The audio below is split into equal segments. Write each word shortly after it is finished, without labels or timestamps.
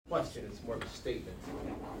question. It's more of a statement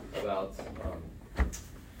about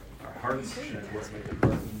our hearts and what's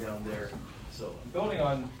working down there. So I'm building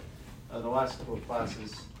on the last couple of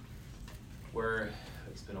classes where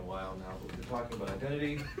it's been a while now, but we've been talking about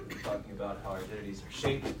identity. We've been talking about how our identities are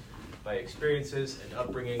shaped by experiences and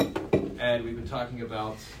upbringing, and we've been talking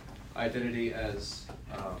about identity as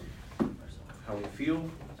how we feel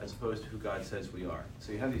as opposed to who God says we are.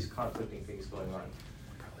 So you have these conflicting things going on.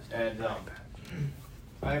 And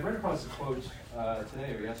I ran across a quote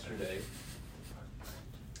today or yesterday.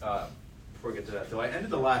 Before we get to that, though, I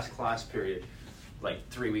ended the last class period like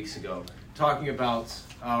 3 weeks ago talking about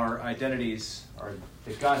our identities,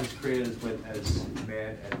 that God has created us as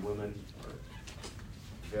man and woman, or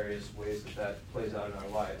various ways that plays out in our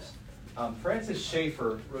lives. Francis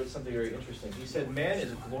Schaeffer wrote something very interesting. He said, man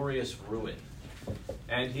is a glorious ruin.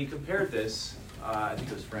 And he compared this, I think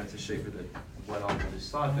it was Francis Schaeffer that went on with this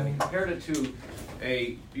thought, and he compared it to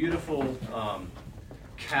a beautiful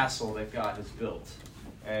castle that God has built.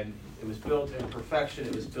 And it was built in perfection,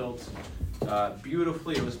 it was built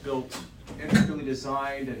beautifully, it was built intricately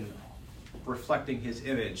designed and reflecting his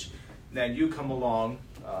image. And then you come along,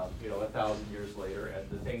 1,000 years later, and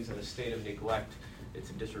the thing's in a state of neglect, it's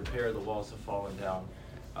in disrepair, the walls have fallen down.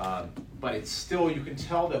 But it's still, you can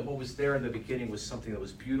tell that what was there in the beginning was something that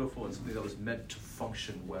was beautiful and something that was meant to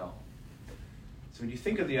function well. So when you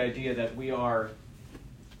think of the idea that we are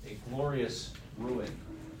a glorious ruin,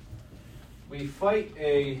 we fight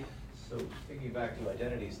so thinking back to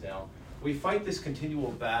identities now, we fight this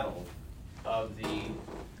continual battle of the,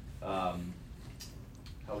 how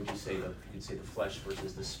would you say, you'd say the flesh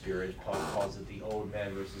versus the spirit. Paul calls it the old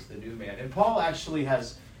man versus the new man. And Paul actually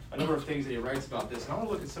has a number of things that he writes about this. And I want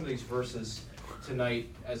to look at some of these verses tonight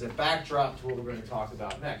as a backdrop to what we're going to talk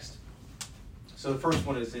about next. So the first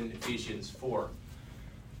one is in Ephesians 4.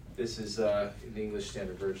 This is in the English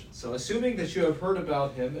Standard Version. So, assuming that you have heard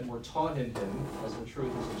about him and were taught in him, as the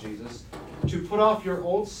truth is in Jesus, to put off your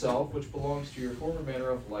old self, which belongs to your former manner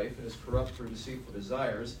of life and is corrupt through deceitful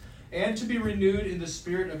desires, and to be renewed in the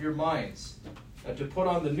spirit of your minds, and to put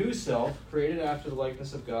on the new self, created after the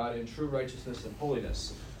likeness of God in true righteousness and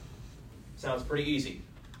holiness. Sounds pretty easy.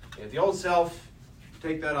 You have the old self,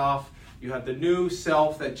 take that off. You have the new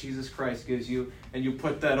self that Jesus Christ gives you, and you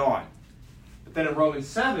put that on. But then in Romans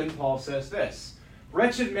 7, Paul says this,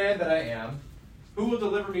 wretched man that I am, who will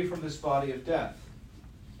deliver me from this body of death?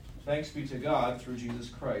 Thanks be to God through Jesus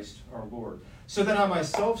Christ our Lord. So that I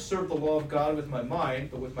myself serve the law of God with my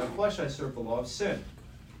mind, but with my flesh I serve the law of sin.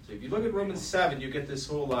 So if you look at Romans 7, you get this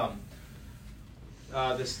whole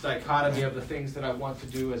this dichotomy of the things that I want to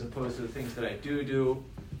do as opposed to the things that I do.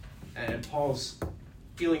 And Paul's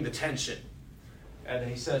feeling the tension. And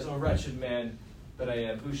he says, oh, wretched man that I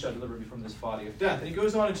am, who shall deliver me from this body of death? And he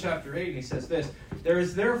goes on in chapter 8 and he says this, there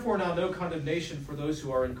is therefore now no condemnation for those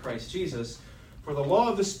who are in Christ Jesus, for the law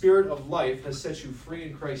of the Spirit of life has set you free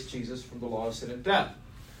in Christ Jesus from the law of sin and death.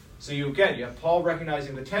 So you have Paul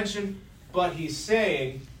recognizing the tension, but he's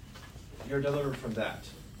saying you're delivered from that.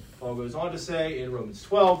 Paul goes on to say in Romans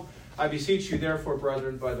 12, I beseech you therefore,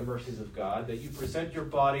 brethren, by the mercies of God, that you present your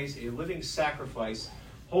bodies a living sacrifice,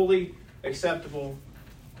 holy, acceptable,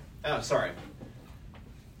 holy,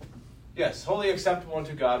 acceptable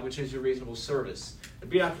unto God, which is your reasonable service. And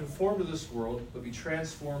be not conformed to this world, but be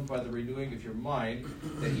transformed by the renewing of your mind,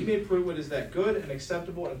 that ye may prove what is that good and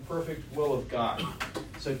acceptable and perfect will of God.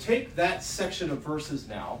 So take that section of verses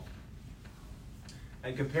now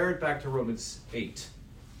and compare it back to Romans 8.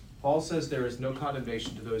 Paul says there is no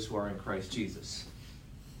condemnation to those who are in Christ Jesus.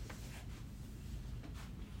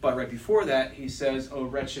 But right before that, he says, O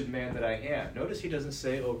wretched man that I am. Notice he doesn't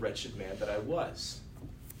say, O wretched man that I was.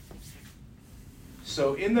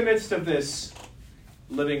 So in the midst of this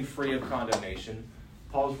living free of condemnation,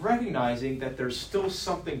 Paul's recognizing that there's still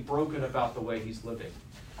something broken about the way he's living.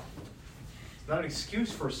 It's not an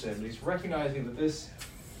excuse for sin, but he's recognizing that this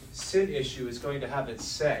sin issue is going to have its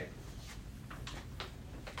say.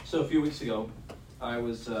 So a few weeks ago, I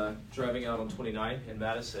was driving out on 29 in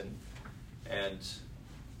Madison, and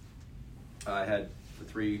I had the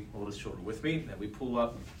three oldest children with me, and we pull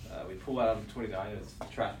out on 29, and the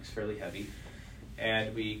traffic's fairly heavy,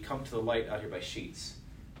 and we come to the light out here by Sheets,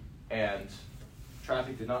 and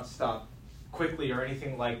traffic did not stop quickly or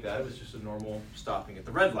anything like that. It was just a normal stopping at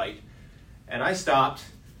the red light, and I stopped,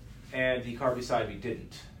 and the car beside me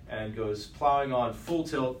didn't, and goes plowing on full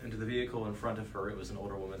tilt into the vehicle in front of her. It was an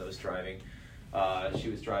older woman that was driving. She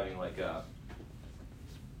was driving like a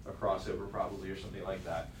crossover probably or something like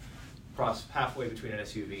that. cross halfway between an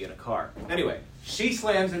SUV and a car. Anyway, she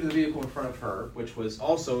slams into the vehicle in front of her, which was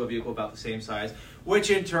also a vehicle about the same size, which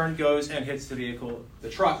in turn goes and hits the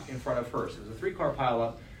truck in front of her. So it was a 3-car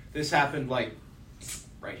pileup. This happened like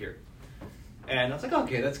right here. And I was like,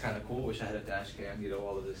 okay, that's kind of cool. Wish I had a dash cam,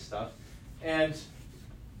 all of this stuff. And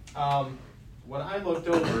when I looked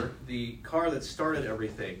over, the car that started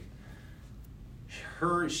everything,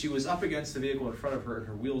 she was up against the vehicle in front of her, and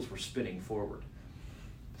her wheels were spinning forward.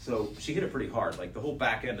 So she hit it pretty hard. Like the whole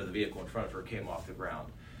back end of the vehicle in front of her came off the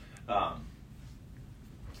ground.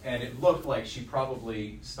 And it looked like she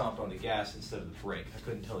probably stomped on the gas instead of the brake. I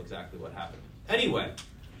couldn't tell exactly what happened. Anyway,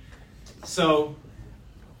 so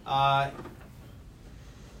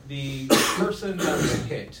the person that was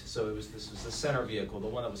hit, so this was the center vehicle, the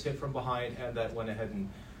one that was hit from behind and that went ahead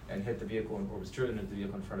and hit the vehicle, or was driven into the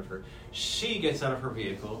vehicle in front of her. She gets out of her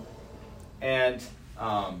vehicle, and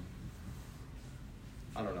I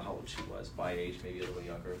don't know how old she was, by age, maybe a little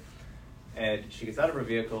younger. And she gets out of her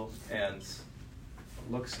vehicle and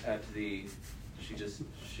looks at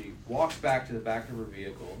she walks back to the back of her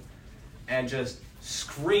vehicle and just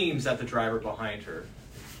screams at the driver behind her.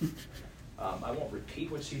 I won't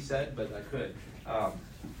repeat what she said, but I could.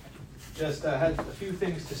 Just had a few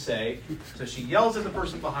things to say. So she yells at the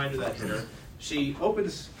person behind her that hit her. She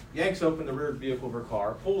yanks open the rear vehicle of her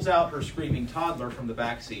car, pulls out her screaming toddler from the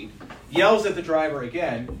back seat, yells at the driver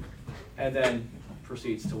again, and then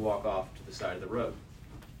proceeds to walk off to the side of the road.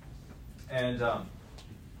 And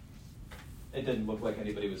it didn't look like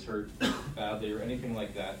anybody was hurt badly or anything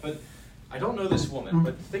like that. But I don't know this woman,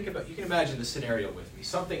 but you can imagine the scenario with me.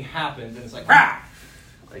 Something happened, and it's like, rah!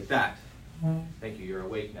 Like that. Thank you, you're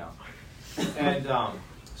awake now. And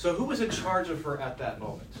so who was in charge of her at that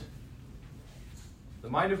moment? The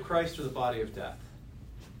mind of Christ or the body of death?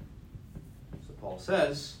 So Paul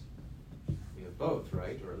says, we have both,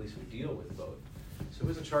 right? Or at least we deal with both. So who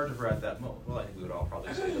was in charge of her at that moment? Well, I think we would all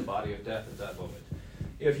probably say the body of death at that moment.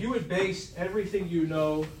 If you would base everything you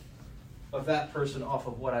know of that person off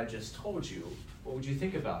of what I just told you, what would you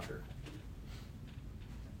think about her?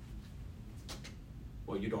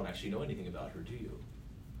 Well, you don't actually know anything about her, do you?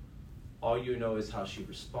 All you know is how she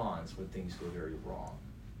responds when things go very wrong.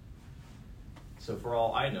 So for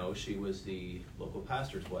all I know, she was the local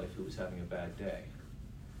pastor's wife who was having a bad day.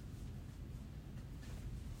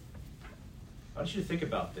 I want you to think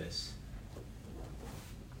about this.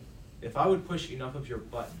 If I would push enough of your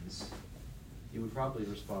buttons, you would probably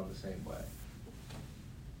respond the same way.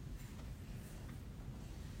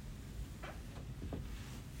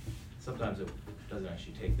 Sometimes it doesn't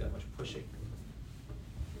actually take that much pushing.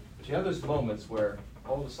 But you have those moments where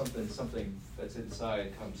all of a sudden something that's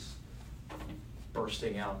inside comes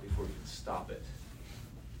bursting out before you can stop it.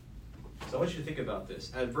 So I want you to think about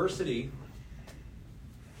this. Adversity,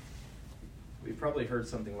 we've probably heard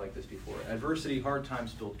something like this before. Adversity, hard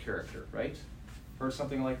times build character, right? Heard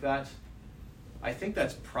something like that? I think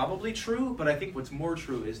that's probably true, but I think what's more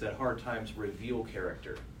true is that hard times reveal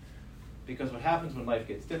character. Because what happens when life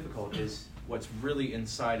gets difficult is what's really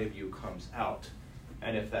inside of you comes out.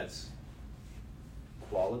 And if that's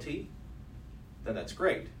quality, then that's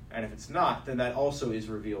great. And if it's not, then that also is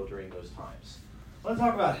revealed during those times. I want to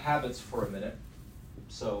talk about habits for a minute.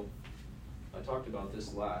 So I talked about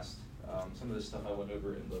this last. Some of this stuff I went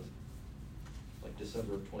over in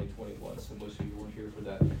December of 2021, so most of you weren't here for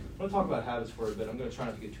that. I want to talk about habits for a bit. I'm going to try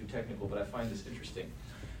not to get too technical, but I find this interesting.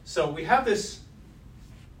 So we have this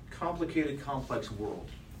complicated, complex world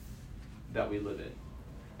that we live in.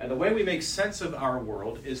 And the way we make sense of our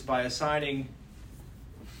world is by assigning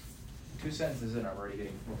 2 sentences in. I'm already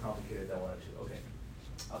getting more complicated than I wanted to. Okay,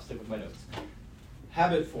 I'll stick with my notes.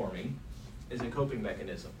 Habit forming is a coping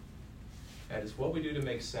mechanism. And it's what we do to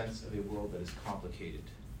make sense of a world that is complicated.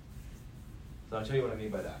 So I'll tell you what I mean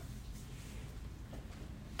by that.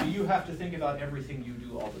 Do you have to think about everything you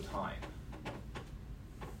do all the time?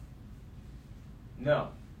 No.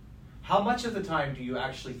 How much of the time do you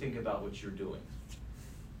actually think about what you're doing?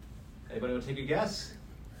 Anybody want to take a guess?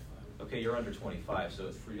 Okay, you're under 25,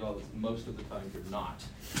 so for y'all, most of the time you're not.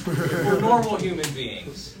 We're normal human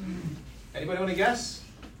beings. Anybody want to guess?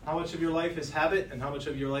 How much of your life is habit and how much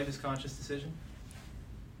of your life is conscious decision?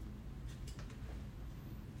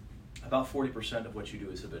 About 40% of what you do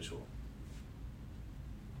is habitual.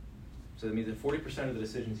 So that means that 40% of the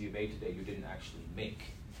decisions you made today you didn't actually make.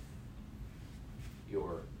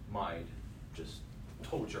 Your mind just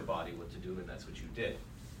told your body what to do, and that's what you did.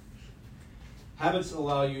 Habits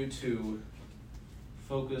allow you to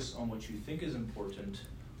focus on what you think is important,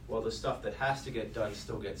 while the stuff that has to get done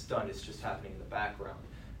still gets done. It's just happening in the background.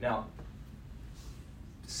 Now,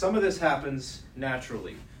 some of this happens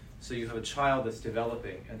naturally. So you have a child that's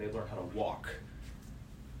developing and they learn how to walk.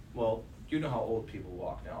 Well, you know how old people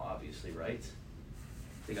walk now, obviously, right?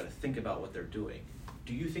 They got to think about what they're doing.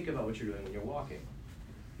 Do you think about what you're doing when you're walking?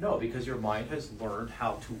 No, because your mind has learned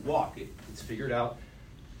how to walk. It's figured out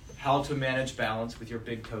how to manage balance with your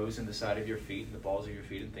big toes and the side of your feet and the balls of your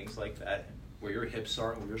feet and things like that, where your hips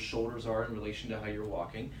are and where your shoulders are in relation to how you're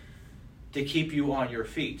walking, to keep you on your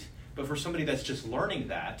feet. But for somebody that's just learning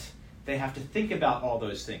that, they have to think about all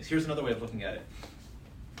those things. Here's another way of looking at it.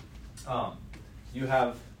 You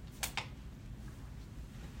have,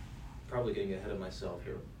 probably getting ahead of myself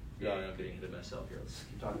here. Yeah, I'm getting ahead of myself here. Let's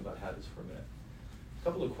keep talking about habits for a minute. A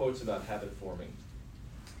couple of quotes about habit forming.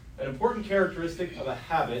 An important characteristic of a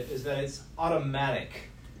habit is that it's automatic.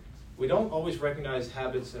 We don't always recognize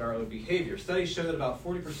habits in our own behavior. Studies show that about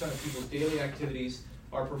 40% of people's daily activities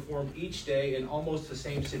are performed each day in almost the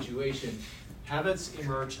same situation. Habits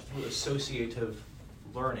emerge through associative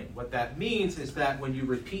learning. What that means is that when you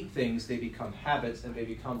repeat things, they become habits and they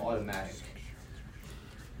become automatic.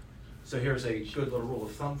 So here's a good little rule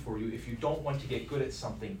of thumb for you. If you don't want to get good at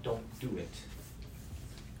something, don't do it.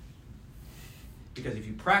 Because if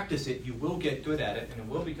you practice it, you will get good at it and it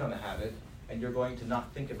will become a habit, and you're going to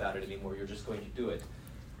not think about it anymore. You're just going to do it.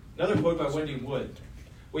 Another quote by Wendy Wood.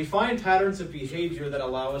 We find patterns of behavior that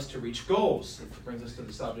allow us to reach goals. It brings us to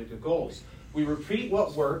the subject of goals. We repeat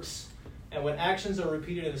what works, and when actions are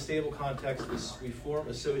repeated in a stable context, we form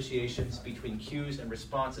associations between cues and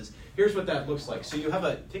responses. Here's what that looks like. So you have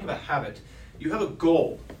think of a habit. You have a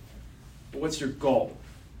goal. Well, what's your goal?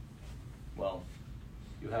 Well,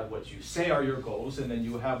 you have what you say are your goals, and then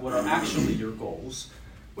you have what are actually your goals,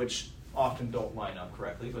 which often don't line up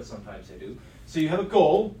correctly, but sometimes they do. So you have a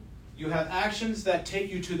goal, you have actions that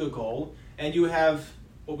take you to the goal, and you have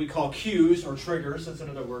what we call cues or triggers, that's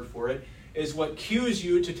another word for it, is what cues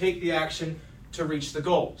you to take the action to reach the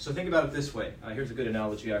goal. So think about it this way. Here's a good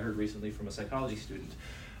analogy I heard recently from a psychology student.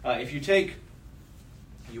 If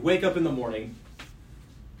you wake up in the morning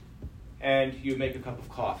and you make a cup of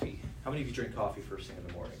coffee. How many of you drink coffee first thing in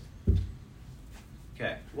the morning?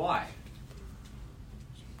 Okay, why?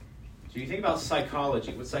 So you think about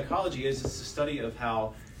psychology. What psychology is, it's the study of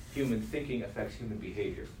how human thinking affects human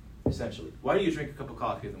behavior, essentially. Why do you drink a cup of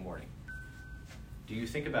coffee in the morning? Do you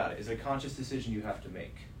think about it? Is it a conscious decision you have to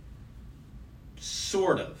make?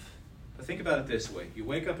 Sort of. But think about it this way. You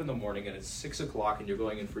wake up in the morning and it's 6 o'clock and you're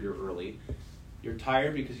going in for your early. You're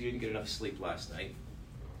tired because you didn't get enough sleep last night.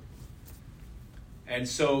 And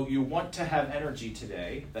so you want to have energy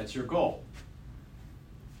today. That's your goal.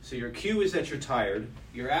 So your cue is that you're tired.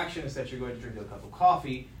 Your action is that you're going to drink a cup of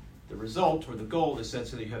coffee. The result or the goal is set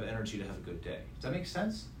so that you have energy to have a good day. Does that make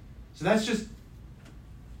sense? So that's just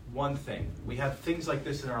one thing. We have things like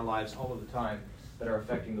this in our lives all of the time that are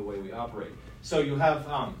affecting the way we operate. So you have,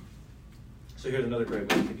 so here's another great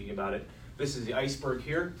way of thinking about it. This is the iceberg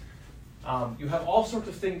here. You have all sorts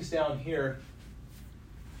of things down here.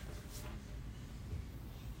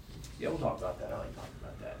 Yeah, we'll talk about that. I like talking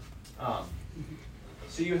about that.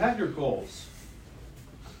 So you have your goals.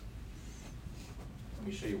 Let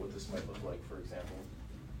me show you what this might look like, for example.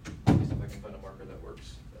 See if I can find a marker that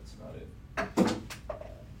works. That's not it.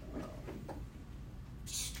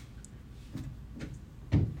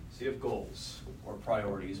 So you have goals, or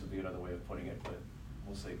priorities would be another way of putting it, but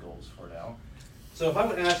we'll say goals for now. So if I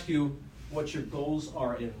would ask you what your goals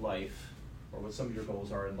are in life, or what some of your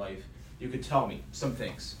goals are in life, you could tell me some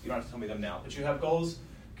things. You don't have to tell me them now, but you have goals.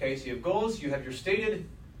 Okay, so you have goals, you have your stated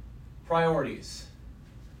priorities.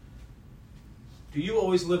 Do you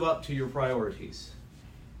always live up to your priorities?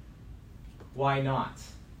 Why not?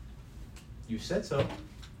 You said so.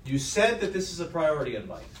 You said that this is a priority in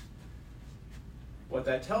life. What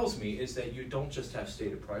that tells me is that you don't just have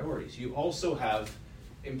stated priorities. You also have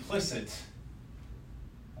implicit,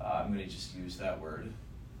 I'm going to just use that word.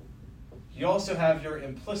 You also have your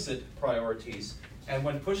implicit priorities. And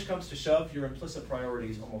when push comes to shove, your implicit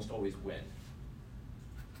priorities almost always win.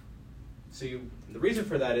 So the reason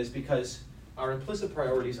for that is because our implicit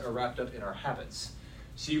priorities are wrapped up in our habits.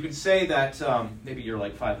 So you can say that maybe you're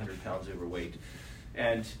like 500 pounds overweight,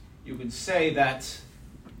 and you can say that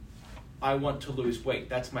I want to lose weight.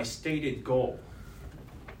 That's my stated goal.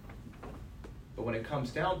 But when it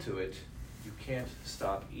comes down to it, you can't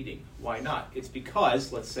stop eating. Why not? It's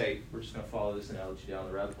because, let's say, we're just going to follow this analogy down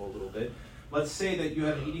the rabbit hole a little bit. Let's say that you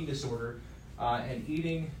have an eating disorder, and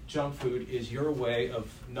eating junk food is your way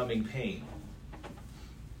of numbing pain.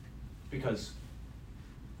 Because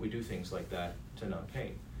we do things like that to numb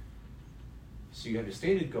pain. So you have a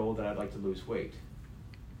stated goal that I'd like to lose weight.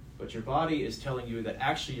 But your body is telling you that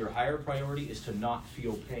actually your higher priority is to not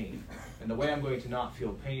feel pain. And the way I'm going to not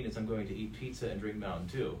feel pain is I'm going to eat pizza and drink Mountain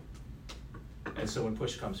Dew. And so when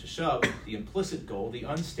push comes to shove, the implicit goal, the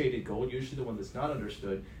unstated goal, usually the one that's not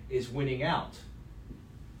understood, is winning out.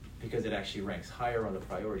 Because it actually ranks higher on the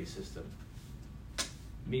priority system.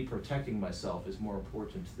 Me protecting myself is more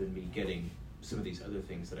important than me getting some of these other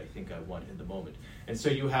things that I think I want in the moment. And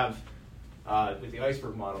so you have, with the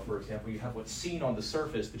iceberg model, for example, you have what's seen on the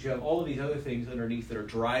surface, but you have all of these other things underneath that are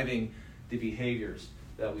driving the behaviors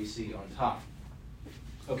that we see on top.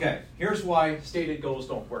 Okay, here's why stated goals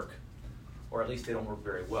don't work, or at least they don't work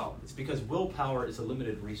very well. It's because willpower is a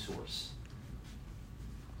limited resource.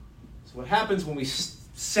 So what happens when we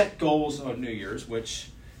set goals on New Year's,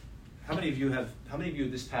 which, how many of you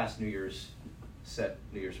this past New Year's set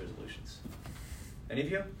New Year's resolutions? Any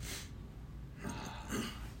of you? You're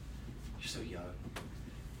so young.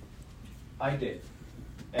 I did.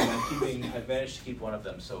 And I've managed to keep one of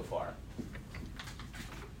them so far.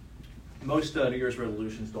 Most New Year's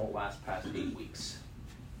resolutions don't last past 8 weeks.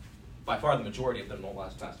 By far the majority of them don't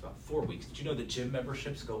last past about 4 weeks. Did you know that gym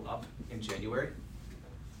memberships go up in January?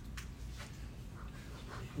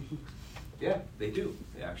 Yeah, they do.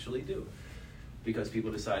 They actually do. Because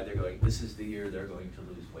people decide this is the year they're going to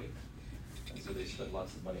lose weight. And so they spend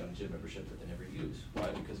lots of money on a gym membership that they never use. Why?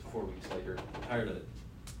 Because 4 weeks later, they're tired of it.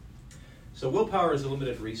 So willpower is a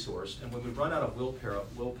limited resource, and when we run out of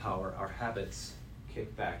willpower, our habits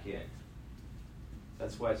kick back in.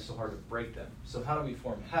 That's why it's so hard to break them. So how do we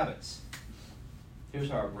form habits? Here's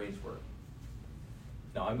how our brains work.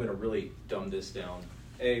 Now I'm going to really dumb this down.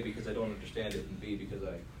 A, because I don't understand it, and B, because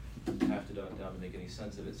I have to dumb it down to make any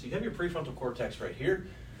sense of it. So you have your prefrontal cortex right here.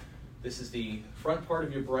 This is the front part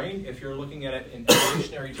of your brain. If you're looking at it in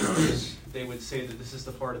evolutionary terms, they would say that this is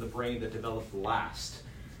the part of the brain that developed last.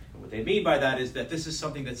 And what they mean by that is that this is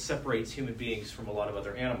something that separates human beings from a lot of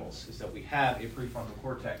other animals, is that we have a prefrontal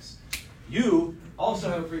cortex. You also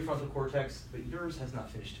have a prefrontal cortex, but yours has not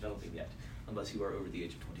finished developing yet, unless you are over the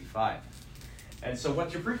age of 25. And so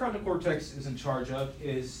what your prefrontal cortex is in charge of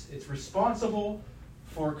is it's responsible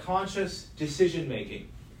for conscious decision making.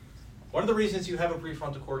 One of the reasons you have a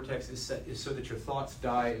prefrontal cortex is so that your thoughts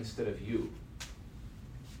die instead of you.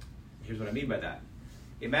 Here's what I mean by that.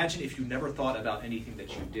 Imagine if you never thought about anything that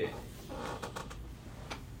you did.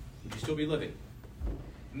 Would you still be living?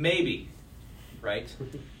 Maybe, right?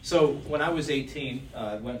 So when I was 18,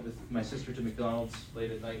 I went with my sister to McDonald's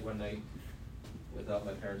late at night one night without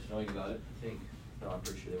my parents knowing about it, I think. No, I'm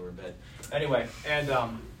pretty sure they were in bed. Anyway, and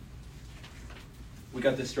we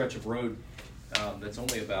got this stretch of road that's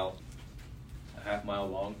only about a half-mile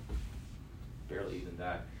long, barely even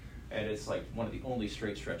that. And it's like one of the only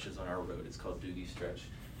straight stretches on our road. It's called Doogie Stretch.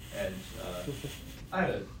 And I had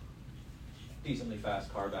a decently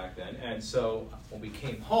fast car back then. And so when we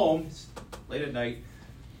came home, late at night,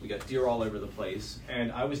 we got deer all over the place.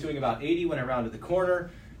 And I was doing about 80 when I rounded the corner,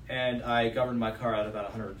 and I governed my car out about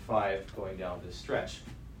 105 going down this stretch.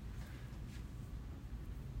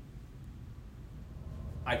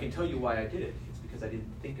 I can tell you why I did it. It's because I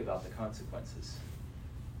didn't think about the consequences.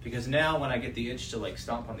 Because now when I get the itch to like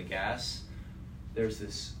stomp on the gas, there's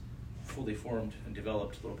this fully formed and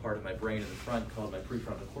developed little part of my brain in the front called my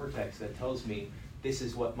prefrontal cortex that tells me this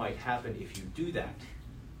is what might happen if you do that.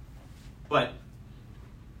 But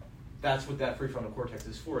that's what that prefrontal cortex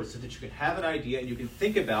is for, is so that you can have an idea and you can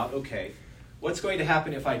think about, okay, what's going to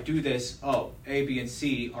happen if I do this? Oh, A, B, and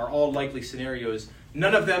C are all likely scenarios.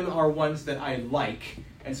 None of them are ones that I like,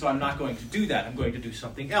 and so I'm not going to do that. I'm going to do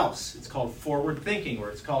something else. It's called forward thinking, or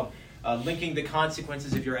it's called linking the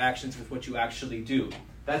consequences of your actions with what you actually do.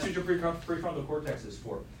 That's what your prefrontal cortex is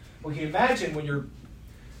for. Well, can you imagine when you're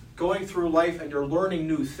going through life and you're learning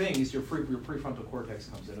new things, your prefrontal cortex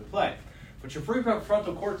comes into play. But your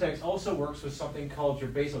prefrontal cortex also works with something called your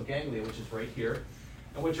basal ganglia, which is right here.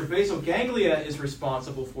 And what your basal ganglia is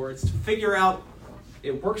responsible for is to figure out,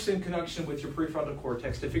 it works in conjunction with your prefrontal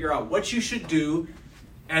cortex to figure out what you should do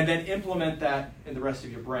and then implement that in the rest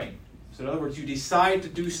of your brain. So in other words, you decide to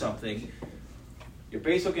do something, your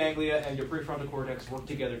basal ganglia and your prefrontal cortex work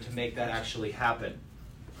together to make that actually happen.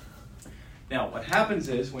 Now, what happens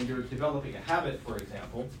is when you're developing a habit, for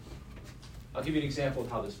example, I'll give you an example of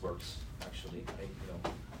how this works, actually.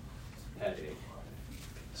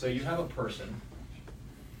 So you have a person,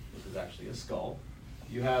 this is actually a skull.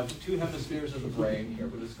 You have two hemispheres of the brain. Here,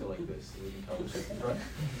 we'll just go like this so we can tell the difference,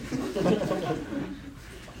 right?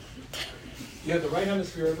 You have the right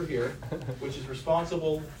hemisphere over here, which is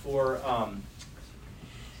responsible for,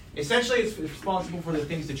 essentially it's responsible for the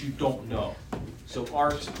things that you don't know. So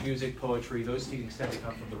art, music, poetry, those things tend to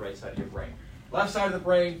come from the right side of your brain. Left side of the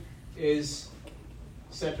brain is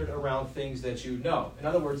centered around things that you know. In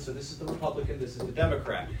other words, so this is the Republican, this is the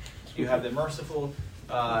Democrat. You have the merciful,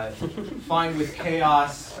 fine with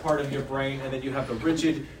chaos part of your brain, and then you have the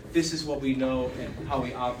rigid, this is what we know and how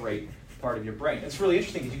we operate part of your brain. It's really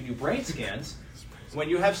interesting because you can do brain scans when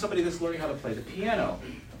you have somebody that's learning how to play the piano,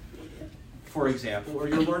 for example, or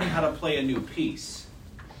you're learning how to play a new piece.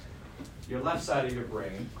 Your left side of your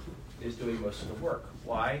brain is doing most of the work.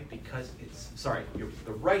 Why? Because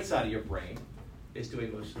the right side of your brain is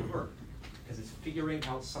doing most of the work because it's figuring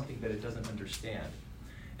out something that it doesn't understand.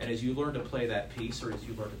 And as you learn to play that piece, or as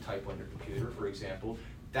you learn to type on your computer, for example,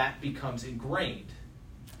 that becomes ingrained.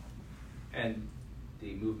 And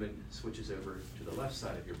the movement switches over to the left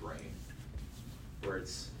side of your brain, where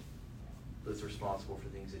it's responsible for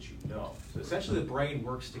things that you know. So essentially the brain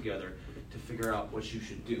works together to figure out what you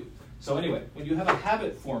should do. So anyway, when you have a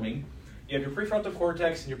habit forming, you have your prefrontal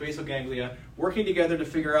cortex and your basal ganglia working together to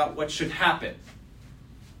figure out what should happen.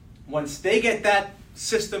 Once they get that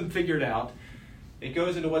system figured out, it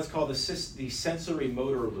goes into what's called the sensory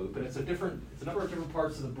motor loop, and it's a number of different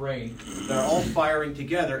parts of the brain that are all firing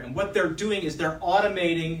together, and what they're doing is they're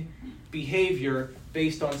automating behavior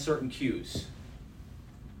based on certain cues.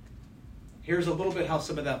 Here's a little bit how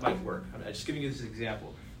some of that might work. I'm just giving you this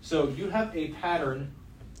example. So you have a pattern.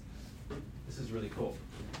 This is really cool.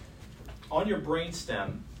 On your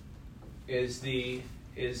brainstem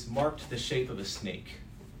is marked the shape of a snake.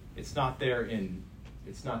 It's not there in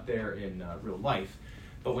real life,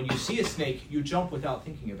 but when you see a snake, you jump without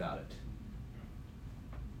thinking about it.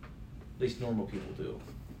 At least normal people do.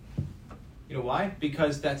 You know why?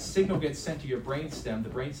 Because that signal gets sent to your brainstem. The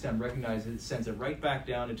brainstem recognizes it, sends it right back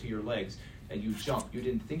down into your legs, and you jump. You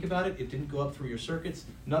didn't think about it. It didn't go up through your circuits.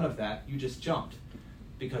 None of that. You just jumped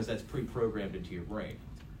because that's pre-programmed into your brain.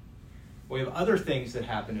 We have other things that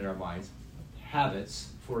happen in our minds. Habits,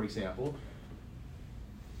 for example,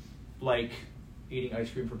 like eating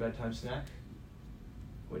ice cream for bedtime snack,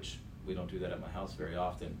 which we don't do that at my house very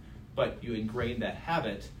often, but you ingrain that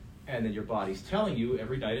habit, and then your body's telling you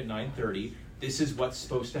every night at 9:30, this is what's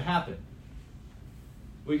supposed to happen.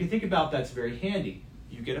 Well, you can think about that's very handy.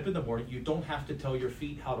 You get up in the morning, you don't have to tell your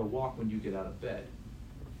feet how to walk when you get out of bed.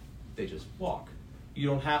 They just walk. You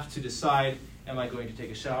don't have to decide, am I going to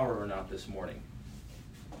take a shower or not this morning?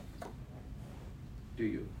 Do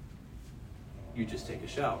you? You just take a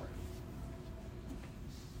shower.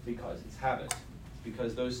 Because it's habit.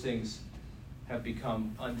 Because those things have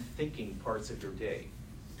become unthinking parts of your day.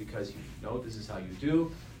 Because you know this is how you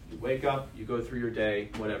do. You wake up, you go through your day,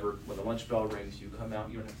 whatever. When the lunch bell rings, you come out,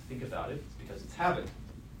 you don't have to think about it. It's because it's habit.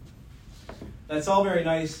 That's all very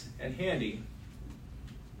nice and handy,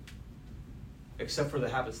 except for the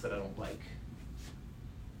habits that I don't like.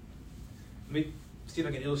 Let me see if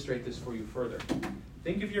I can illustrate this for you further.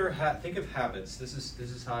 Think of habits. This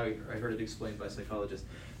is how I heard it explained by psychologists.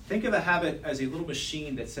 Think of a habit as a little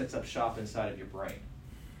machine that sets up shop inside of your brain.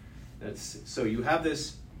 So you have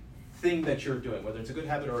this thing that you're doing, whether it's a good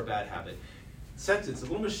habit or a bad habit. It's a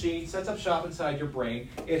little machine, sets up shop inside your brain.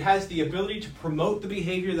 It has the ability to promote the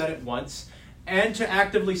behavior that it wants and to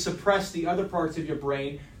actively suppress the other parts of your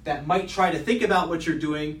brain that might try to think about what you're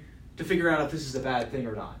doing to figure out if this is a bad thing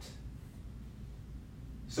or not.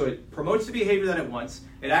 So it promotes the behavior that it wants.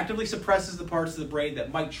 It actively suppresses the parts of the brain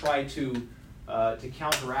that might try to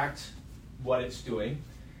counteract what it's doing.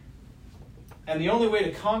 And the only way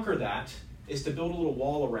to conquer that is to build a little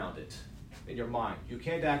wall around it in your mind. You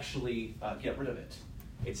can't actually get rid of it.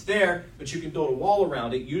 It's there, but you can build a wall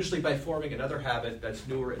around it, usually by forming another habit that's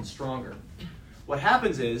newer and stronger. What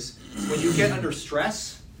happens is, when you get under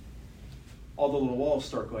stress, all the little walls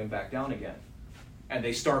start going back down again. And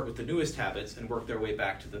they start with the newest habits and work their way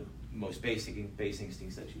back to the most basic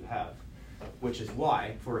instincts that you have. Which is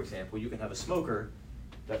why, for example, you can have a smoker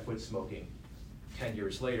that quits smoking. 10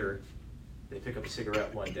 years later, they pick up a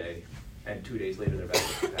cigarette one day, and 2 days later they're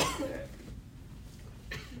back to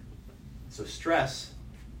that. So stress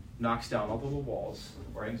knocks down all the little walls,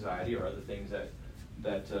 or anxiety, or other things that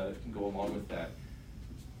can go along with that,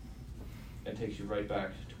 and takes you right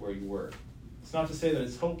back to where you were. It's not to say that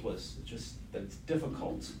it's hopeless, it's just that it's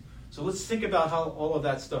difficult. So let's think about how all of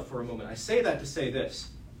that stuff for a moment. I say that to say this.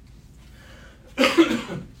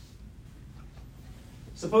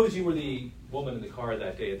 Suppose you were the woman in the car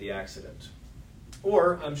that day at the accident.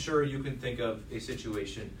 Or I'm sure you can think of a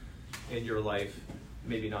situation in your life,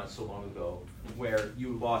 maybe not so long ago, where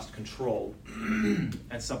you lost control and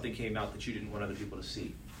something came out that you didn't want other people to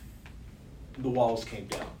see. The walls came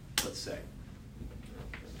down, let's say.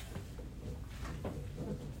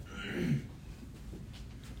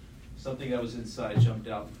 Something that was inside jumped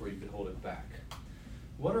out before you could hold it back.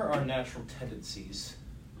 What are our natural tendencies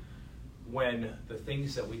when the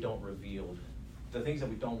things that we don't revealed, the things that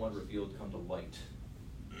we don't want revealed come to light?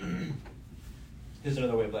 Here's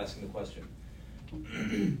another way of asking the question.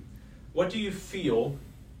 What do you feel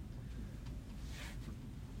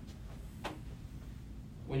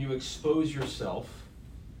when you expose yourself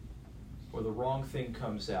or the wrong thing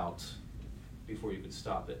comes out before you can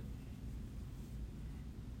stop it?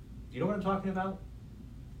 You know what I'm talking about?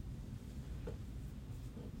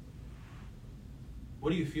 What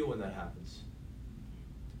do you feel when that happens?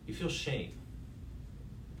 You feel shame.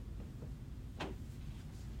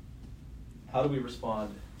 How do we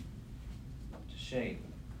respond to shame?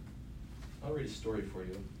 I'll read a story for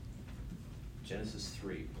you. Genesis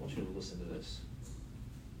 3. I want you to listen to this.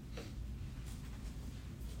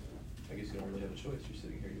 I guess you don't really have a choice. You're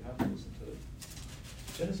sitting here, you have to listen to it.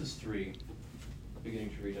 Genesis 3, beginning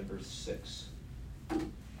to read in verse 6.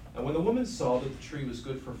 And when the woman saw that the tree was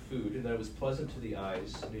good for food, and that it was pleasant to the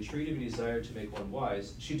eyes, and a tree to be desired to make one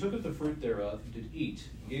wise, she took of the fruit thereof, and did eat,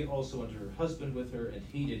 and gave also unto her husband with her, and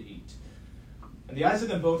he did eat. And the eyes of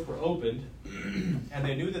them both were opened, and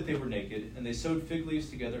they knew that they were naked, and they sewed fig leaves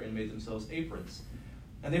together, and made themselves aprons.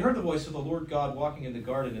 And they heard the voice of the Lord God walking in the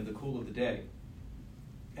garden in the cool of the day.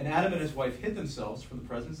 And Adam and his wife hid themselves from the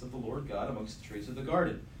presence of the Lord God amongst the trees of the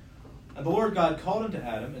garden. And the Lord God called unto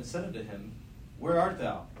Adam, and said unto him, Where art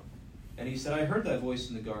thou? And he said, I heard thy voice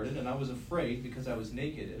in the garden, and I was afraid, because I was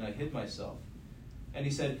naked, and I hid myself. And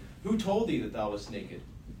he said, Who told thee that thou wast naked?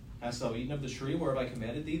 Hast thou eaten of the tree whereof I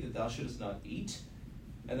commanded thee that thou shouldest not eat?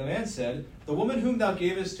 And the man said, The woman whom thou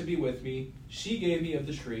gavest to be with me, she gave me of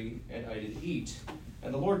the tree, and I did eat.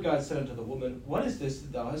 And the Lord God said unto the woman, What is this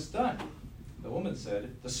that thou hast done? The woman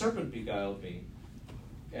said, The serpent beguiled me,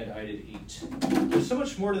 and I did eat. There's so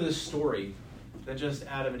much more to this story than just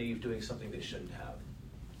Adam and Eve doing something they shouldn't have.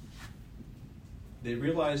 They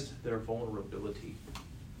realized their vulnerability.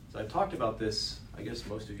 So I talked about this, I guess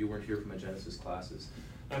most of you weren't here for my Genesis classes.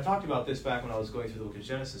 And I talked about this back when I was going through the book of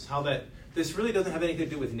Genesis, how that this really doesn't have anything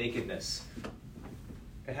to do with nakedness.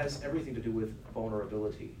 It has everything to do with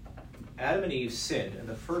vulnerability. Adam and Eve sinned, and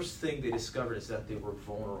the first thing they discovered is that they were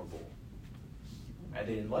vulnerable. And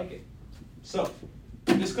they didn't like it. So,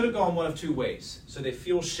 this could have gone one of two ways. So they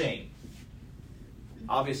feel shame.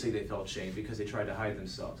 Obviously they felt shame because they tried to hide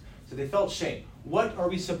themselves. So they felt shame. What are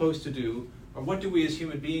we supposed to do, or what do we as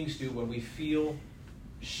human beings do when we feel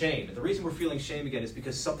shame? And the reason we're feeling shame again is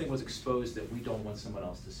because something was exposed that we don't want someone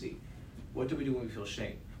else to see. What do we do when we feel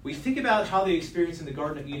shame? We think about how the experience in the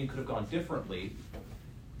Garden of Eden could have gone differently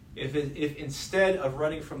if instead of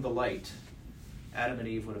running from the light, Adam and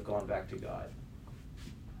Eve would have gone back to God.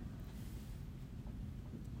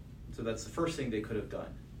 So that's the first thing they could have done.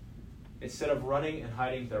 Instead of running and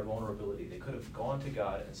hiding their vulnerability, they could have gone to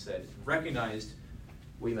God and said, recognized,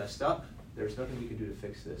 we messed up, there's nothing we can do to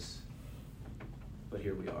fix this, but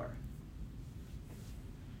here we are.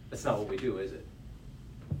 That's not what we do, is it?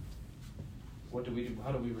 What do we do?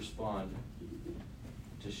 How do we respond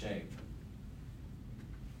to shame?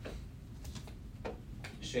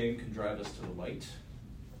 Shame can drive us to the light.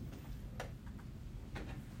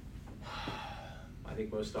 I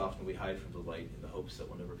think most often we hide from the light in the hopes that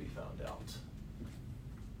we'll never be found out.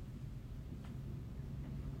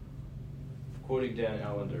 Quoting Dan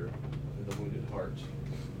Allender in The Wounded Heart,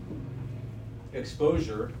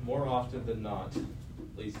 exposure, more often than not,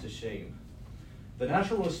 leads to shame. The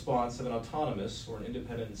natural response of an autonomous or an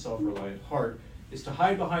independent and self-reliant heart is to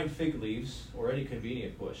hide behind fig leaves or any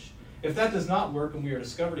convenient bush. If that does not work and we are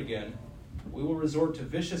discovered again, we will resort to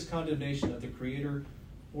vicious condemnation of the Creator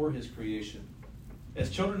or His creation. As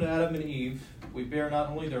children of Adam and Eve, we bear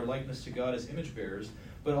not only their likeness to God as image bearers,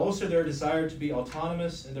 but also their desire to be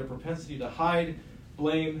autonomous and their propensity to hide,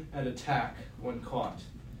 blame, and attack when caught.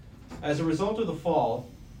 As a result of the fall,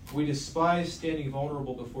 we despise standing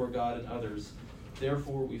vulnerable before God and others.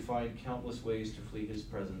 Therefore, we find countless ways to flee His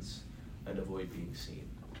presence and avoid being seen.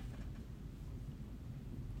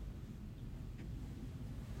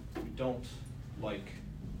 We don't like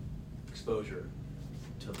exposure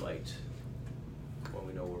to light when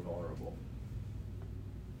we know we're vulnerable.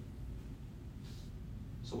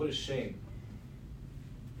 So what is shame?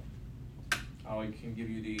 I can give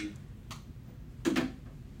you the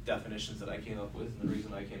definitions that I came up with, and the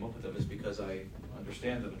reason I came up with them is because I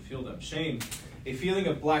understand them and feel them. Shame, a feeling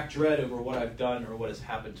of black dread over what I've done or what has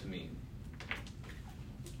happened to me.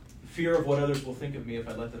 Fear of what others will think of me if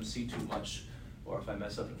I let them see too much or if I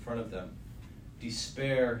mess up in front of them.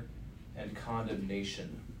 Despair and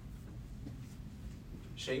condemnation.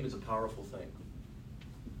 Shame is a powerful thing.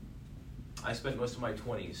 I spent most of my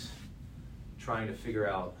 20s trying to figure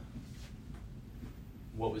out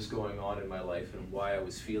what was going on in my life and why I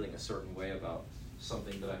was feeling a certain way about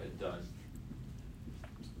something that I had done.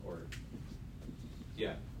 Or,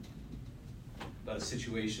 yeah, about a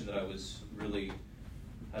situation that I was really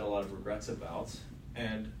had a lot of regrets about.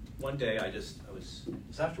 And one day it was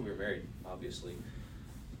after we were married, obviously.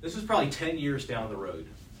 This was probably 10 years down the road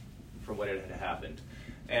from when it had happened.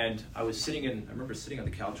 And I remember sitting on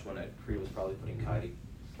the couch one night. Priya was probably putting Kaidi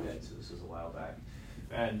to bed, so this was a while back.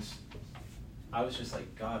 And I was just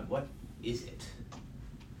like, God, what is it?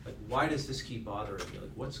 Like, why does this keep bothering me?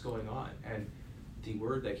 Like, what's going on? And the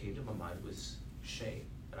word that came to my mind was shame.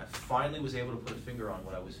 And I finally was able to put a finger on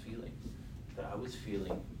what I was feeling. That I was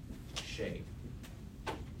feeling shame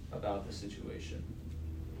about the situation.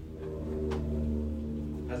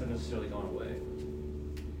 It hasn't necessarily gone away,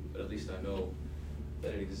 but at least I know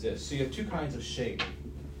that it exists. So you have two kinds of shame.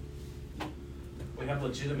 We have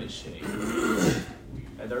legitimate shame,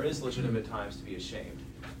 and there is legitimate times to be ashamed.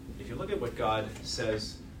 If you look at what God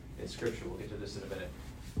says in Scripture, we'll get to this in a minute.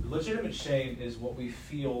 Legitimate shame is what we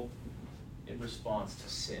feel in response to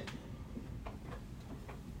sin.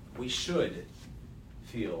 We should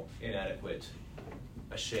feel inadequate,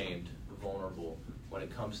 ashamed, vulnerable when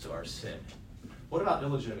it comes to our sin. What about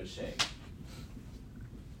illegitimate shame?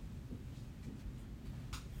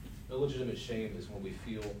 Illegitimate shame is when we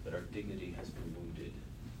feel that our dignity has been wounded.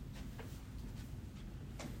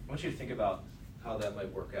 I want you to think about how that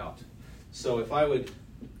might work out. So if I would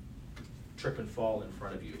trip and fall in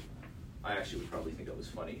front of you, I actually would probably think that was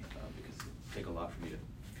funny because it would take a lot for me to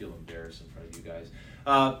feel embarrassed in front of you guys.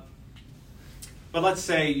 But let's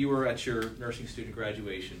say you were at your nursing student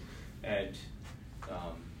graduation and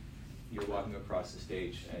you're walking across the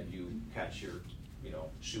stage and you catch your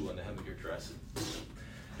shoe on the hem of your dress and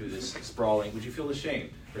do this sprawling. Would you feel ashamed,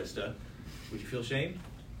 Krista? Would you feel shame?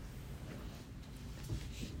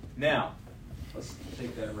 Now, let's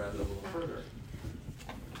take that rabbit a little further.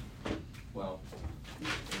 Well,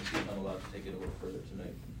 I'm not allowed to take it a little further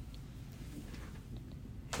tonight.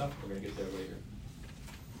 No, we're going to get there later.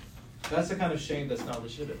 That's the kind of shame that's not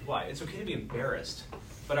legitimate. Why? It's okay to be embarrassed,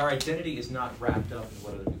 but our identity is not wrapped up in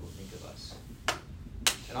what other people think of us.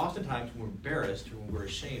 And oftentimes when we're embarrassed or when we're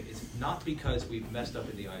ashamed, it's not because we've messed up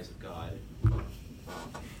in the eyes of God.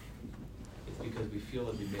 It's because we feel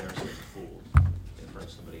that we made ourselves a fool in front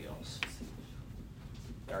of somebody else.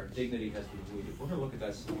 Our dignity has been wounded. We're going to look at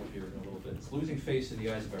that some more here in a little bit. It's losing face in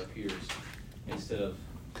the eyes of our peers instead of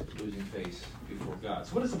losing face before God.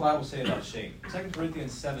 So what does the Bible say about shame? 2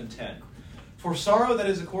 Corinthians 7:10. For sorrow that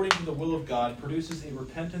is according to the will of God produces a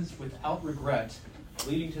repentance without regret,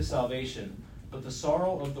 leading to salvation, but the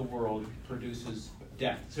sorrow of the world produces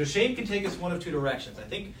death. So shame can take us one of two directions. I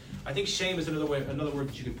think shame is another word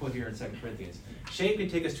that you could put here in 2 Corinthians. Shame can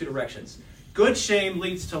take us two directions. Good shame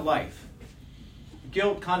leads to life.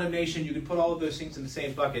 Guilt, condemnation, you can put all of those things in the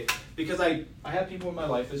same bucket. Because I have people in my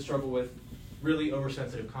life that struggle with really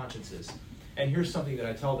oversensitive consciences. And here's something that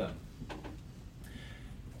I tell them.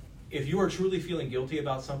 If you are truly feeling guilty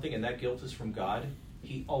about something and that guilt is from God,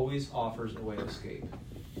 He always offers a way of escape.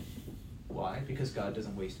 Why? Because God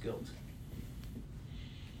doesn't waste guilt.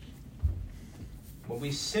 When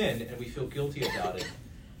we sin and we feel guilty about it,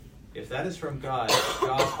 if that is from God,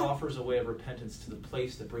 God offers a way of repentance to the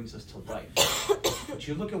place that brings us to life. But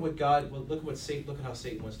you look at what look at how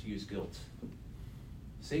Satan wants to use guilt.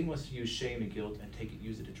 Satan wants to use shame and guilt and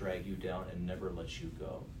use it to drag you down and never let you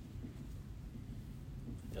go.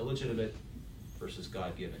 Illegitimate versus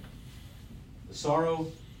God-given. The sorrow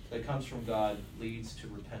that comes from God leads to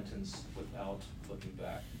repentance without looking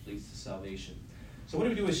back, leads to salvation. So what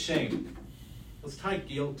do we do with shame? Let's tie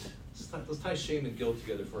shame and guilt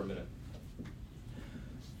together for a minute.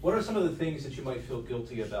 What are some of the things that you might feel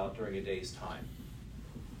guilty about during a day's time?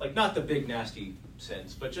 Like not the big nasty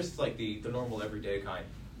sins, but just like the normal everyday kind.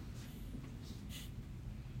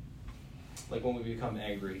 Like when we become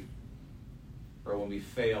angry, or when we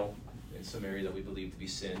fail in some area that we believe to be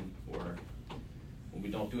sin, or when we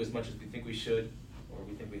don't do as much as we think we should, or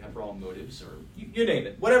we think we have wrong motives, or you name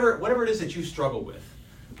it. Whatever it is that you struggle with.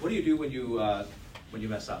 What do you do when you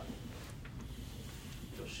mess up?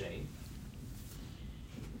 Feel shame.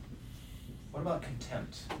 What about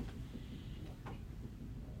contempt?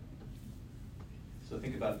 So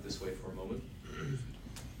think about it this way for a moment.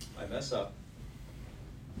 I mess up.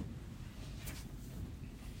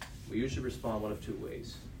 We usually respond one of two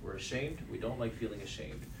ways. We're ashamed. We don't like feeling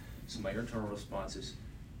ashamed. So my internal response is,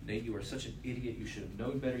 Nate, you are such an idiot. You should have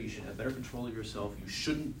known better. You should have better control of yourself. You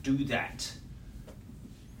shouldn't do that.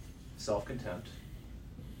 Self-contempt.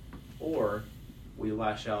 Or we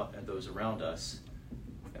lash out at those around us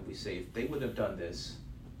and we say, if they would have done this,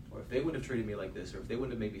 or if they wouldn't have treated me like this, or if they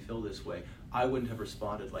wouldn't have made me feel this way, I wouldn't have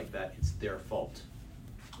responded like that. It's their fault.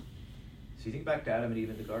 So you think back to Adam and Eve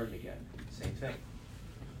in the garden again. Same thing.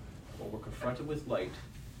 When we're confronted with light,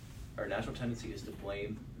 our natural tendency is to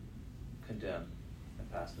blame, condemn,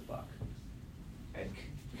 and pass the buck.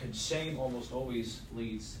 And shame almost always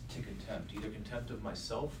leads to contempt, either contempt of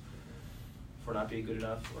myself for not being good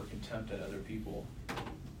enough, or contempt at other people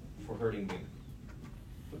for hurting me.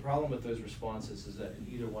 The problem with those responses is that in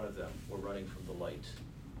either one of them, we're running from the light.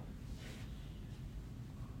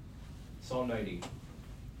 Psalm 90,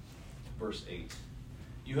 verse 8.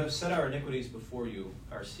 You have set our iniquities before you,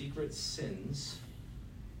 our secret sins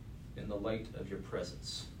in the light of your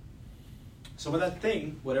presence. So when that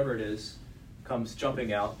thing, whatever it is, comes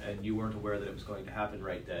jumping out and you weren't aware that it was going to happen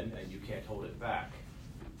right then and you can't hold it back,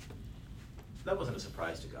 that wasn't a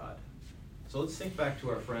surprise to God. So let's think back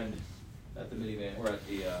to our friend at the minivan, or at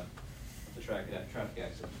the traffic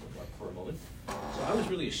accident for a moment. So I was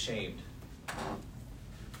really ashamed.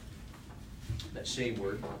 That shame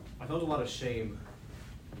word. I felt a lot of shame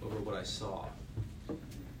over what I saw.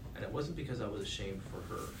 And it wasn't because I was ashamed for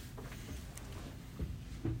her.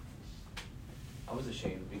 I was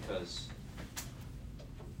ashamed because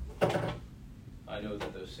I know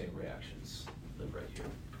that those same reactions live right here.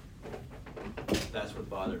 That's what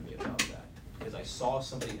bothered me about that. Because I saw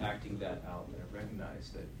somebody acting that out, and I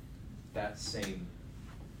recognized that that same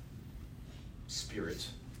spirit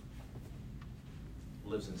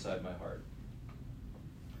lives inside my heart.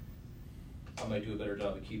 I might do a better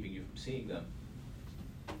job of keeping you from seeing them,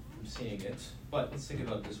 from seeing it. But let's think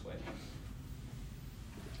about it this way.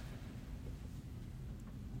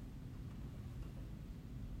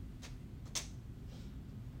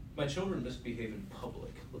 My children misbehave in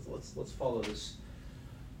public. Let's follow this.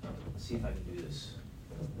 Let's see if I can do this.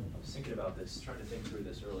 I was thinking about this, trying to think through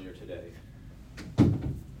this earlier today.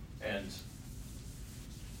 And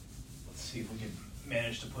let's see if we can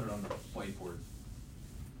manage to put it on the whiteboard.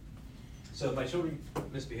 So my children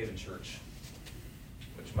misbehave in church,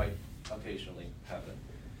 which might occasionally happen.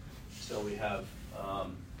 So we have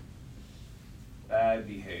bad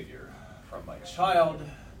behavior from my child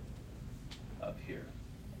up here.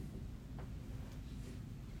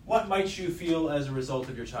 What might you feel as a result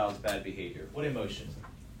of your child's bad behavior? What emotion?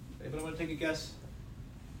 Anybody want to take a guess?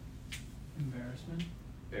 Embarrassment.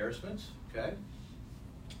 Embarrassment, okay.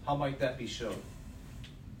 How might that be shown?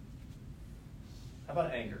 How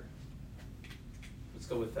about anger? Let's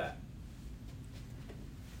go with that.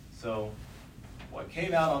 So what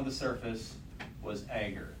came out on the surface was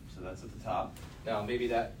anger. So that's at the top. Now maybe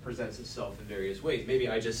that presents itself in various ways. Maybe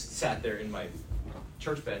I just sat there in my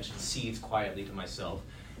church bench and seethed quietly to myself.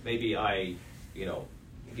 Maybe I,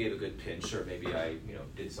 gave a good pinch, or maybe I,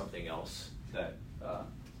 did something else that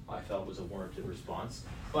I felt was a warranted response.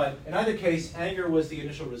 But in either case, anger was the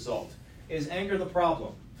initial result. Is anger the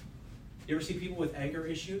problem? You ever see people with anger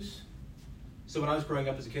issues? So when I was growing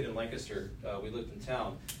up as a kid in Lancaster, we lived in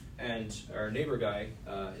town, and our neighbor guy,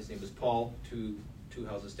 his name was Paul, two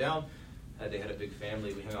houses down. They had a big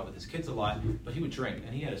family. We hung out with his kids a lot, but he would drink,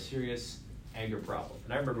 and he had a serious anger problem.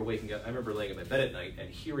 And I remember waking up, laying in my bed at night and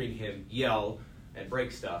hearing him yell and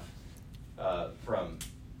break stuff from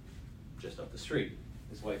just up the street.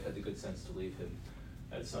 His wife had the good sense to leave him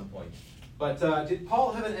at some point. But did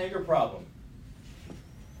Paul have an anger problem?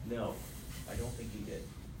 No, I don't think he did.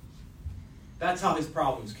 That's how his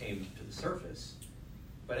problems came to the surface.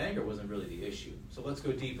 But anger wasn't really the issue. So let's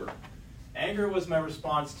go deeper. Anger was my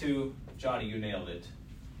response to, Johnny, you nailed it,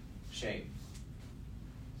 shame.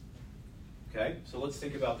 Okay, so let's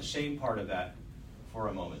think about the shame part of that for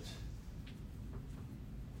a moment.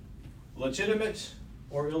 Legitimate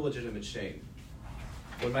or illegitimate shame?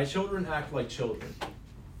 When my children act like children,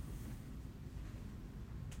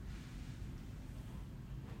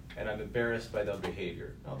 and I'm embarrassed by their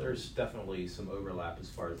behavior. Now, there's definitely some overlap as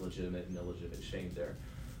far as legitimate and illegitimate shame there.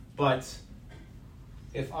 But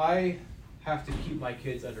if I have to keep my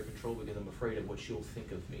kids under control because I'm afraid of what you'll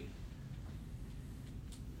think of me,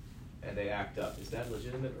 and they act up, is that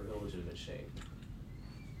legitimate or illegitimate shame?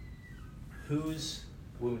 Who's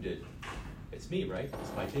wounded? It's me, right?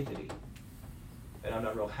 It's my dignity. And I'm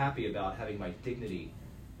not real happy about having my dignity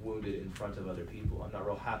wounded in front of other people. I'm not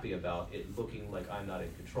real happy about it looking like I'm not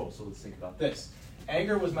in control. So let's think about this.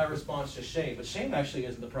 Anger was my response to shame, but shame actually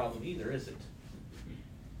isn't the problem either, is it?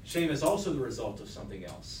 Shame is also the result of something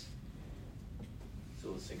else. So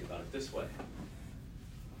let's think about it this way.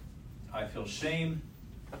 I feel shame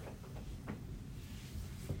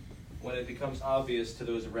when it becomes obvious to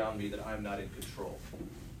those around me that I'm not in control.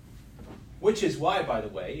 Which is why, by the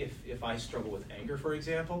way, if I struggle with anger, for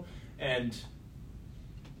example, and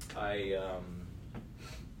I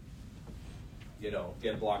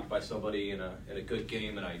get blocked by somebody in a good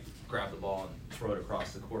game and I grab the ball and throw it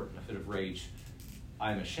across the court in a fit of rage,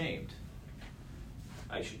 I'm ashamed.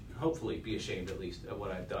 I should hopefully be ashamed at least of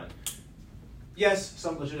what I've done. Yes,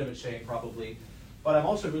 some legitimate shame probably, but I'm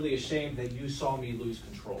also really ashamed that you saw me lose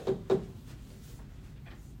control.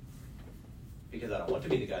 Because I don't want to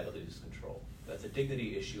be the guy that loses control. That's a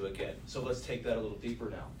dignity issue again. So let's take that a little deeper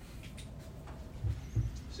now.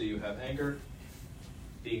 So you have anger,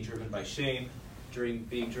 being driven by shame,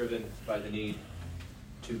 being driven by the need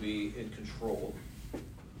to be in control.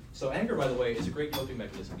 So anger, by the way, is a great coping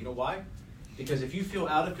mechanism. You know why? Because if you feel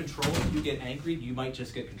out of control, if you get angry, you might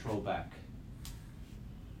just get control back.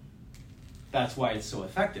 That's why it's so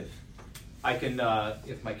effective. I can,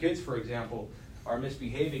 if my kids, for example, are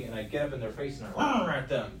misbehaving and I get up in their face and I roar at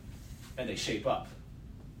them and they shape up.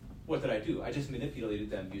 What did I do? I just manipulated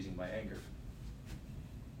them using my anger.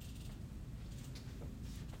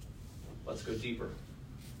 Let's go deeper.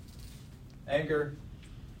 Anger,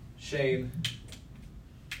 shame,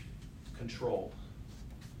 control.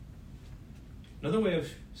 Another way of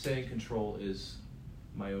saying control is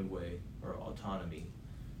my own way, or autonomy.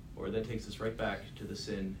 Or that takes us right back to the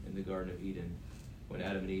sin in the Garden of Eden when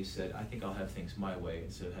Adam and Eve said, I think I'll have things my way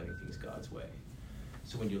instead of having things God's way.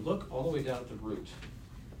 So when you look all the way down at the root,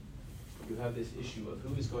 you have this issue of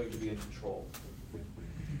who is going to be in control.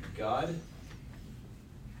 God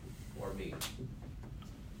or me?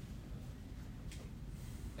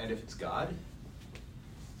 And if it's God,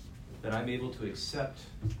 then I'm able to accept,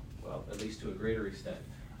 well, at least to a greater extent,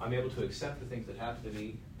 I'm able to accept the things that happen to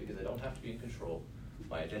me because I don't have to be in control.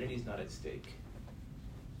 My identity is not at stake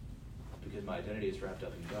because my identity is wrapped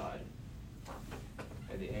up in God,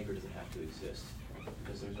 and the anger doesn't have to exist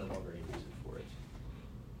because there's no longer any reason for it.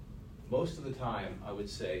 Most of the time, I would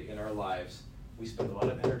say, in our lives, we spend a lot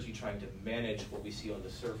of energy trying to manage what we see on the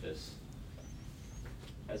surface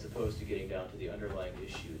as opposed to getting down to the underlying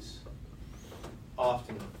issues,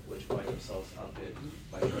 often which find themselves outbid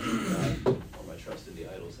my trust in God or my trust in the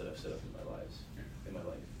idols that I've set up in my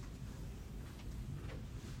life.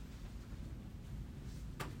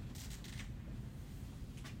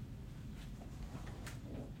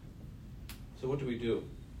 So what do we do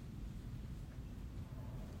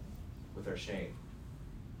with our shame?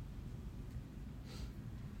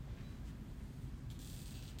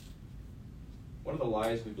 One of the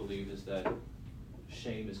lies we believe is that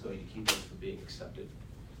shame is going to keep us from being accepted.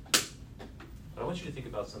 But I want you to think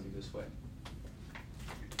about something this way.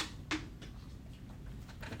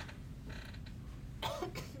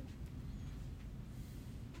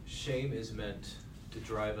 Shame is meant to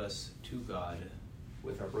drive us to God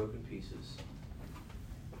with our broken pieces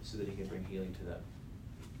so that he can bring healing to them.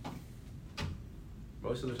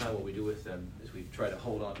 Most of the time what we do with them is we try to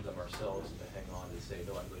hold on to them ourselves and to hang on and say,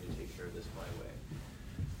 no, I'm going to take care of this my way.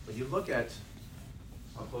 When you look at,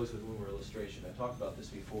 I'll close with one more illustration. I've talked about this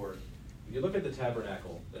before. When you look at the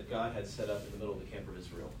tabernacle that God had set up in the middle of the camp of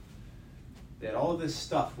Israel, they had all of this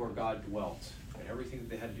stuff where God dwelt and everything that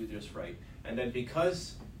they had to do just right. And then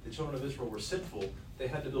because the children of Israel were sinful, they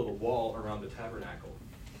had to build a wall around the tabernacle.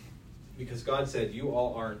 Because God said, you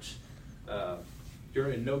all aren't,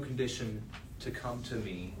 you're in no condition to come to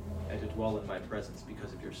me and to dwell in my presence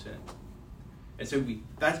because of your sin. And so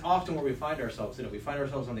that's often where we find ourselves in it. We find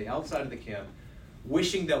ourselves on the outside of the camp,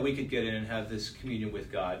 wishing that we could get in and have this communion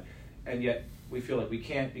with God, and yet we feel like we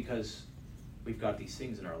can't because we've got these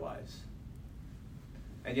things in our lives.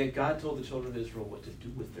 And yet God told the children of Israel what to do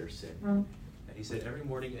with their sin. And he said, every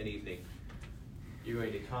morning and evening, you're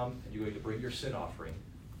going to come and you're going to bring your sin offering.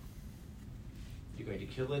 You're going to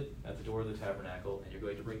kill it at the door of the tabernacle, and you're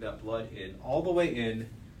going to bring that blood in, all the way in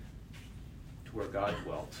to where God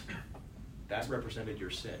dwelt. That represented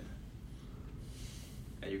your sin.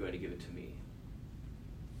 And you're going to give it to me.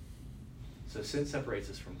 So sin separates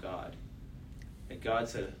us from God. And God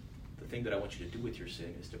said, the thing that I want you to do with your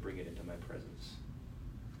sin is to bring it into my presence.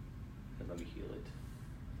 And let me heal it.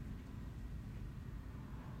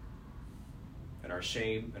 And our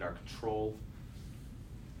shame and our control,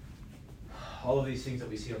 all of these things that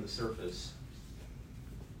we see on the surface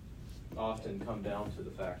often come down to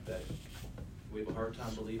the fact that we have a hard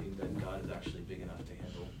time believing that God is actually big enough to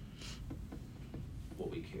handle what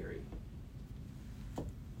we carry.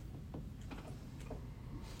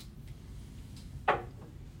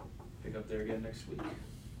 Pick up there again next week.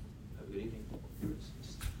 Have a good evening.